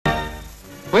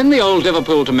When the old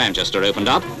Liverpool to Manchester opened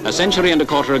up, a century and a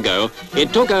quarter ago,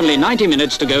 it took only 90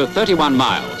 minutes to go 31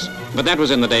 miles. But that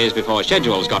was in the days before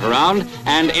schedules got around,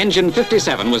 and engine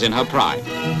 57 was in her prime.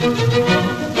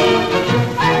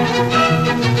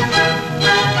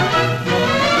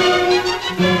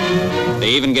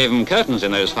 They even gave them curtains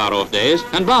in those far-off days,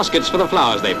 and baskets for the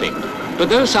flowers they picked. But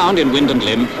though sound in wind and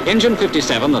limb, engine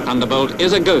 57, the Thunderbolt,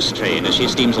 is a ghost train as she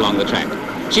steams along the track.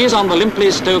 She is on the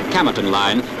Limpley Stoke Camerton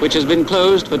line, which has been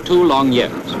closed for 2 long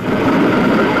years.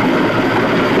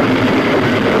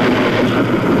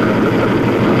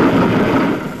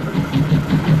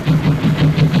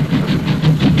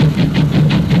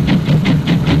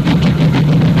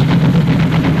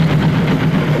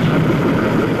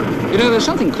 You know, there's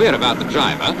something queer about the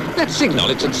driver. That signal,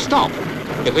 it's at stop.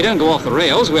 If we don't go off the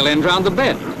rails, we'll end round the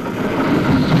bend.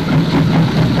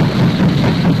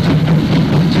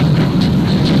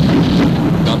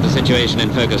 Got the situation in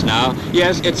focus now.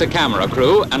 Yes, it's a camera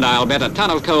crew, and I'll bet a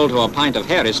ton of coal to a pint of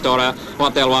hair restorer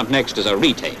what they'll want next is a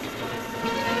retake.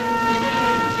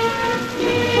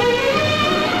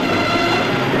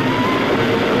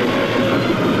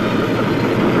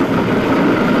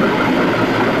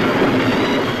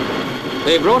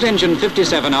 They brought engine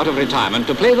 57 out of retirement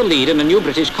to play the lead in a new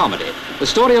British comedy, the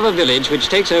story of a village which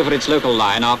takes over its local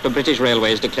line after British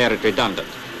Railways declare it redundant.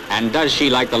 And does she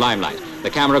like the limelight? The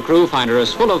camera crew find her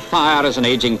as full of fire as an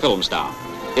aging film star.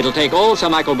 It'll take all Sir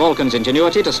Michael Balcon's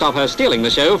ingenuity to stop her stealing the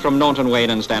show from Naunton,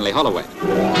 Wayne and Stanley Holloway.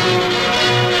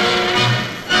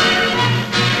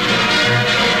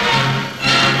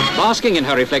 Basking in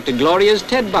her reflected glory is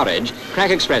Ted Burridge, crack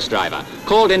express driver,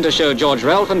 called in to show George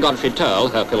Relph and Godfrey Tearle,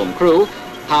 her film crew,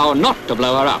 how not to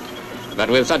blow her up. But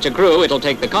with such a crew, it'll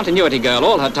take the continuity girl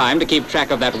all her time to keep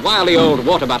track of that wily old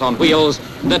water butt on wheels,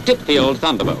 the Titfield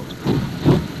Thunderbolt.